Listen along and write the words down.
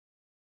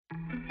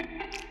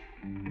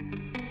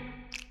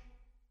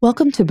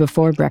Welcome to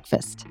Before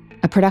Breakfast,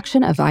 a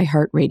production of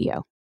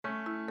iHeartRadio.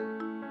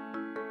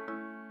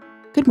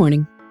 Good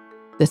morning.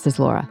 This is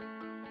Laura.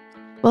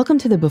 Welcome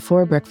to the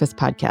Before Breakfast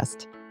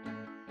podcast.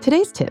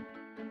 Today's tip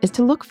is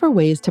to look for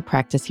ways to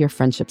practice your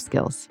friendship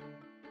skills.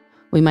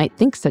 We might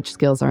think such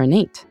skills are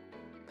innate,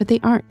 but they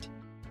aren't.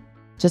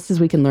 Just as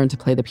we can learn to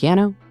play the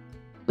piano,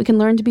 we can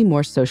learn to be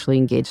more socially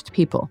engaged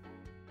people.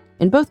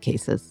 In both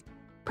cases,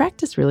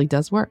 practice really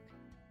does work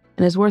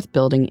and is worth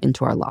building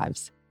into our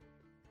lives.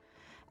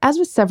 As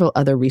with several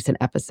other recent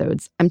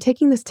episodes, I'm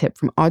taking this tip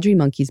from Audrey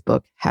Monkey's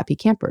book, Happy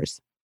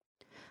Campers.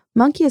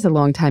 Monkey is a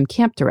longtime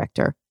camp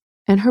director,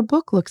 and her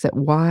book looks at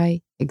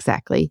why,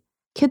 exactly,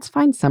 kids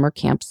find summer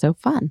camp so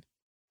fun.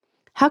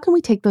 How can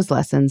we take those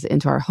lessons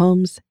into our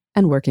homes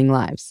and working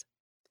lives?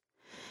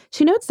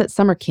 She notes that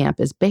summer camp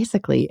is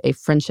basically a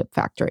friendship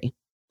factory.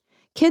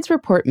 Kids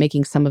report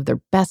making some of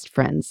their best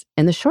friends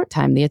in the short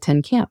time they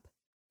attend camp.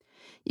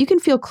 You can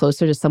feel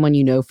closer to someone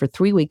you know for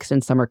 3 weeks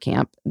in summer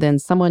camp than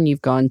someone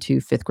you've gone to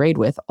 5th grade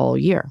with all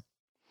year.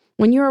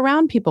 When you're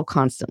around people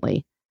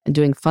constantly and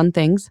doing fun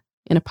things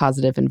in a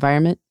positive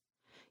environment,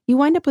 you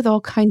wind up with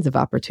all kinds of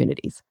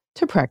opportunities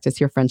to practice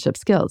your friendship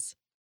skills.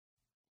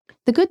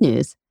 The good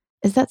news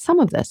is that some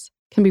of this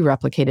can be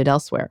replicated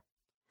elsewhere.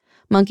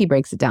 Monkey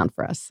breaks it down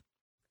for us.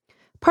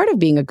 Part of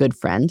being a good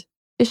friend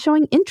is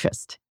showing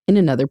interest in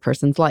another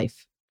person's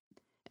life.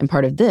 And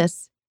part of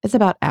this is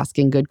about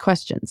asking good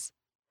questions,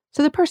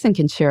 so the person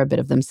can share a bit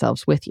of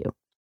themselves with you.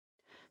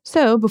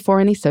 So, before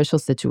any social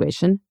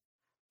situation,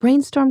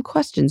 brainstorm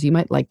questions you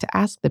might like to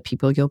ask the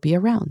people you'll be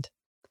around.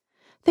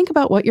 Think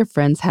about what your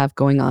friends have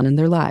going on in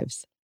their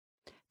lives.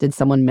 Did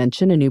someone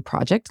mention a new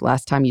project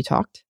last time you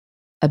talked?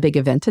 A big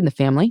event in the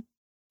family?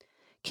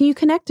 Can you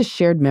connect a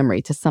shared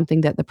memory to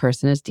something that the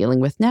person is dealing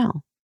with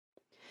now?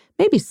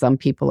 Maybe some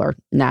people are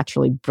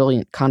naturally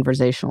brilliant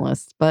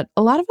conversationalists, but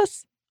a lot of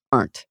us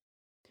aren't.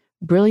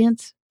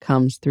 Brilliance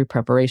comes through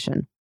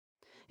preparation.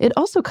 It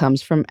also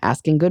comes from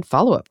asking good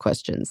follow-up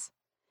questions.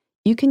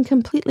 You can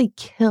completely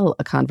kill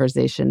a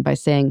conversation by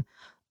saying,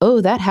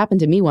 "Oh, that happened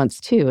to me once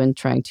too," and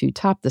trying to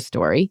top the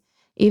story,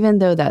 even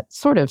though that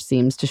sort of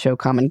seems to show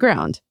common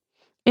ground.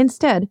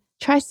 Instead,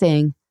 try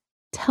saying,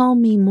 "Tell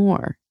me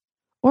more,"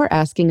 or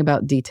asking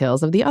about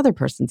details of the other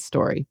person's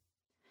story.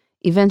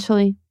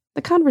 Eventually,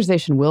 the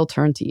conversation will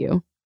turn to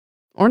you.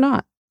 Or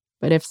not.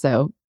 But if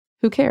so,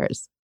 who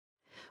cares?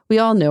 We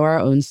all know our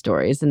own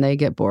stories, and they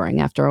get boring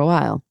after a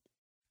while.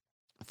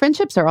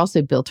 Friendships are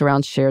also built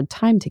around shared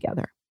time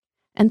together,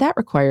 and that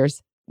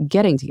requires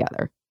getting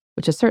together,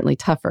 which is certainly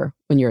tougher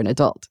when you're an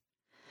adult.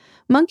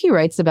 Monkey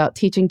writes about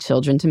teaching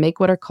children to make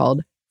what are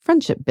called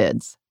friendship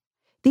bids.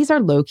 These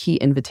are low-key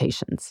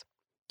invitations.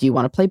 Do you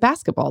want to play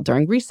basketball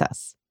during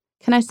recess?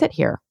 Can I sit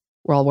here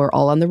while we're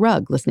all on the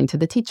rug listening to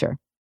the teacher?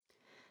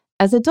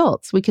 As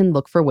adults, we can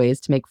look for ways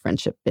to make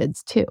friendship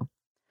bids too.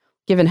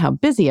 Given how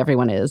busy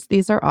everyone is,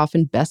 these are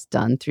often best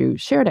done through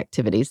shared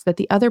activities that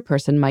the other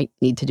person might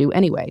need to do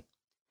anyway.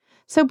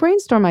 So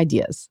brainstorm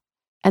ideas,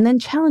 and then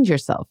challenge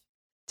yourself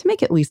to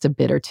make at least a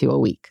bid or two a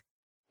week.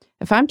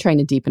 If I'm trying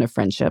to deepen a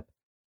friendship,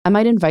 I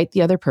might invite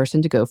the other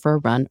person to go for a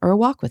run or a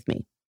walk with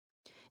me.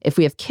 If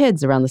we have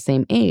kids around the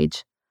same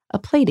age, a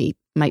play date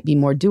might be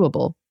more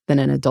doable than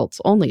an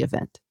adults-only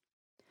event.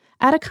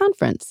 At a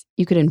conference,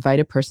 you could invite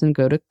a person to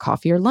go to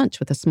coffee or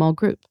lunch with a small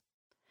group.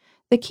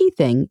 The key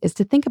thing is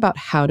to think about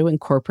how to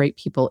incorporate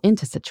people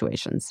into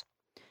situations,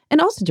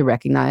 and also to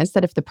recognize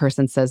that if the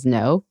person says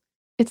no,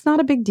 it's not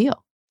a big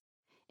deal.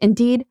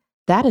 Indeed,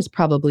 that is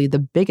probably the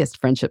biggest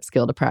friendship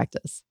skill to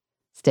practice.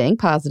 Staying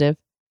positive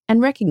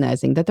and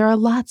recognizing that there are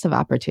lots of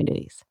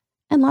opportunities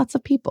and lots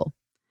of people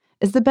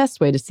is the best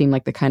way to seem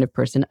like the kind of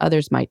person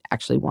others might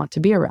actually want to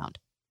be around.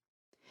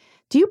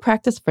 Do you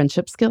practice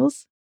friendship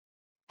skills?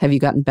 Have you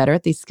gotten better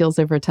at these skills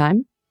over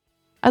time?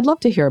 I'd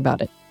love to hear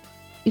about it.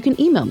 You can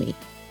email me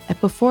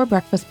at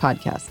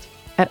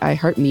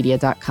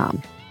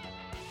beforebreakfastpodcast@iheartmedia.com.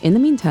 In the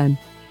meantime,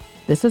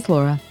 this is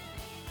Laura.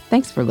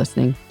 Thanks for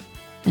listening.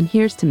 And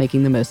here's to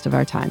making the most of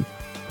our time.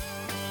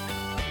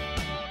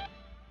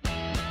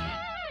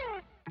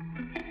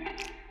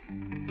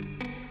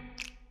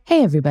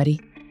 Hey, everybody.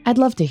 I'd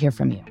love to hear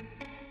from you.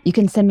 You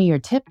can send me your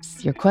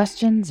tips, your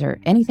questions, or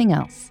anything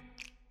else.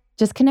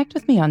 Just connect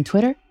with me on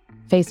Twitter,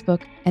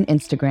 Facebook, and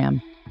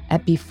Instagram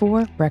at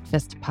Before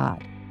Breakfast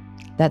Pod.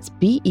 That's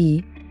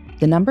BE,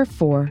 the number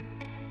 4,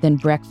 then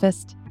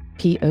breakfast,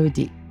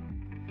 POD.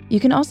 You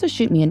can also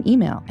shoot me an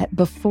email at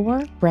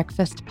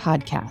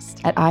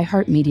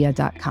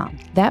beforebreakfastpodcast@iheartmedia.com.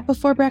 That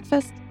Before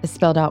Breakfast is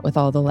spelled out with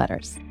all the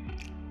letters.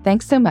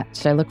 Thanks so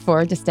much. I look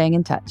forward to staying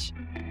in touch.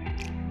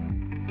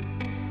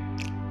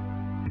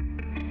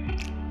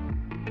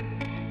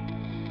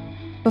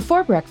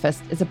 Before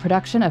Breakfast is a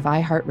production of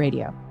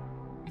iHeartRadio.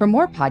 For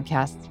more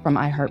podcasts from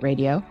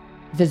iHeartRadio,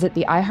 visit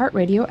the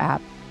iHeartRadio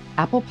app,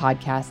 Apple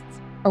Podcasts,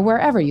 or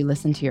wherever you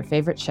listen to your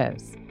favorite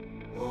shows.